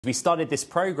We started this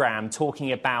program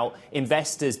talking about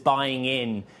investors buying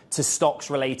in to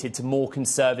stocks related to more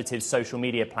conservative social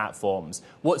media platforms.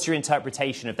 What's your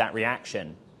interpretation of that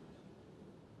reaction?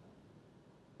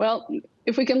 Well,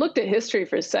 if we can look at history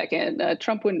for a second,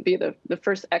 Trump wouldn't be the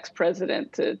first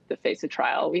ex-president to face a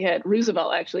trial. We had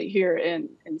Roosevelt actually here in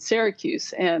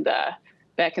Syracuse and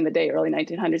back in the day, early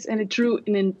 1900s, and it drew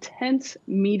an intense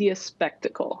media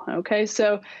spectacle. OK,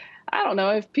 so I don't know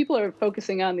if people are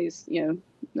focusing on these,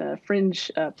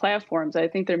 fringe platforms. I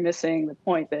think they're missing the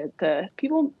point that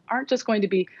people aren't just going to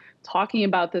be talking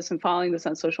about this and following this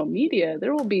on social media.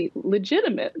 There will be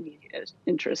legitimate media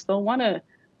interest. They'll want to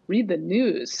read the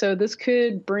news. So this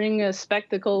could bring a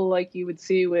spectacle like you would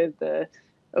see with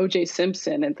O.J.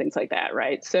 Simpson and things like that,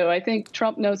 right? So I think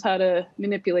Trump knows how to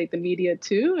manipulate the media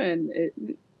too,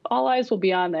 and all eyes will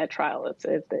be on that trial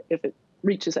if it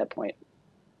reaches that point.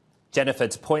 Jennifer,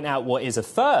 to point out what is a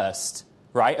first,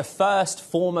 right? A first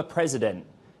former president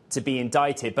to be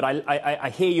indicted. But I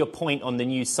hear your point on the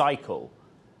news cycle.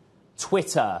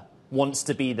 Twitter wants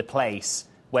to be the place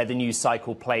where the news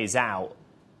cycle plays out.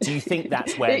 Do you think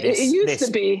that's where it used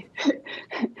to be?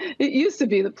 It used to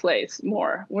be the place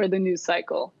more where the news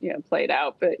cycle, played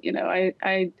out. But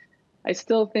I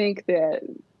still think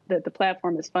that the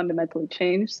platform has fundamentally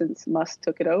changed since Musk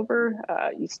took it over.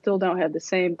 You still don't have the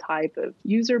same type of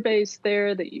user base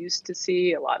there that you used to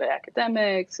see. A lot of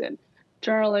academics and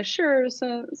journalists. Sure,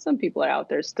 some people are out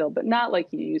there still, but not like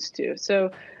you used to.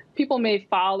 So people may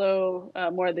follow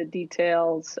more of the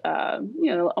details,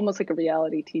 almost like a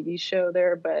reality TV show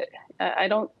there. But I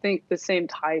don't think the same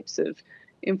types of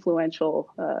influential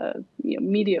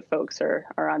media folks are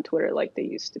on Twitter like they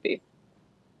used to be.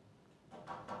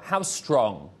 How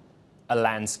strong a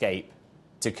landscape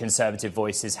do conservative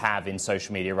voices have in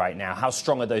social media right now? How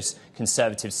strong are those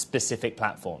conservative specific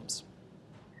platforms?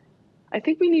 I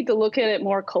think we need to look at it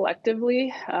more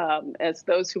collectively as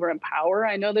those who are in power.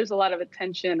 I know there's a lot of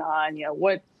attention on,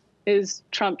 what is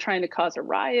Trump trying to cause a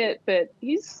riot, but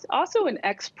he's also an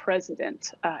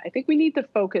ex-president. I think we need to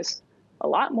focus a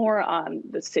lot more on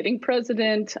the sitting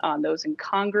president, on those in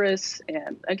Congress.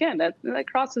 And again, that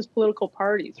crosses political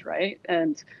parties, right?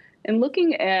 And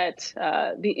looking at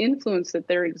the influence that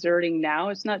they're exerting now,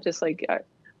 it's not just like,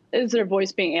 is their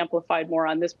voice being amplified more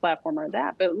on this platform or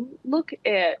that? But look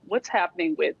at what's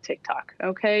happening with TikTok,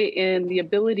 okay, and the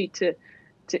ability to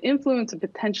influence and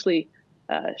potentially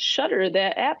shutter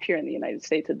that app here in the United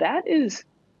States. That is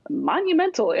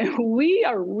monumental, and we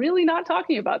are really not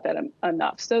talking about that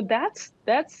enough. So that's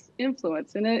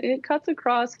influence, and it cuts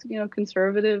across,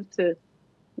 conservative to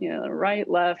right,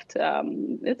 left.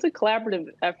 It's a collaborative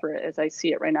effort, as I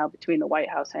see it right now, between the White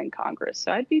House and Congress.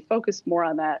 So I'd be focused more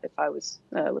on that if I was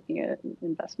looking at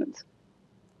investments.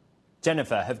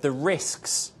 Jennifer, have the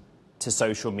risks to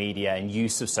social media and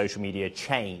use of social media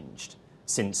changed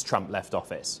since Trump left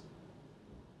office?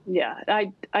 Yeah,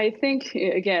 I think,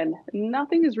 again,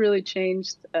 nothing has really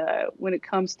changed when it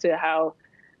comes to how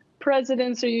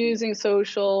presidents are using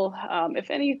social.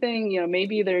 If anything,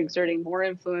 maybe they're exerting more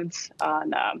influence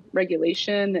on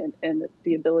regulation and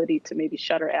the ability to maybe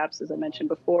shutter apps, as I mentioned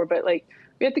before. But we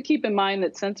have to keep in mind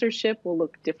that censorship will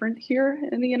look different here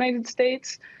in the United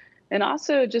States. And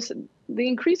also just the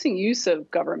increasing use of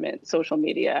government social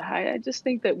media. I just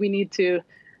think that we need to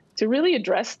really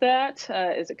address that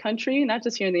as a country, not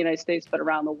just here in the United States, but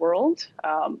around the world.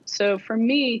 So for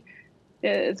me,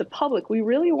 as a public, we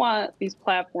really want these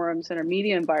platforms and our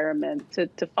media environment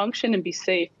to function and be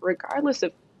safe, regardless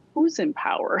of who's in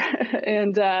power.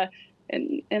 and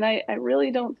I really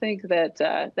don't think that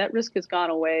that risk has gone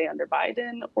away under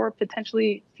Biden or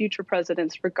potentially future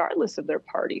presidents, regardless of their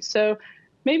party. So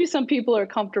maybe some people are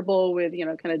comfortable with,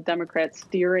 kind of Democrats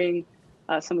steering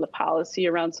some of the policy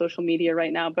around social media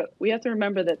right now. But we have to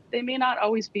remember that they may not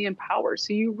always be in power.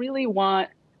 So you really want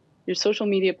your social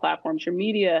media platforms, your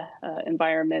media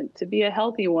environment to be a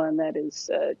healthy one that is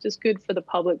just good for the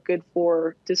public, good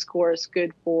for discourse,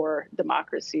 good for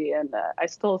democracy. And I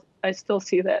still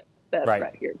see that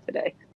right here today.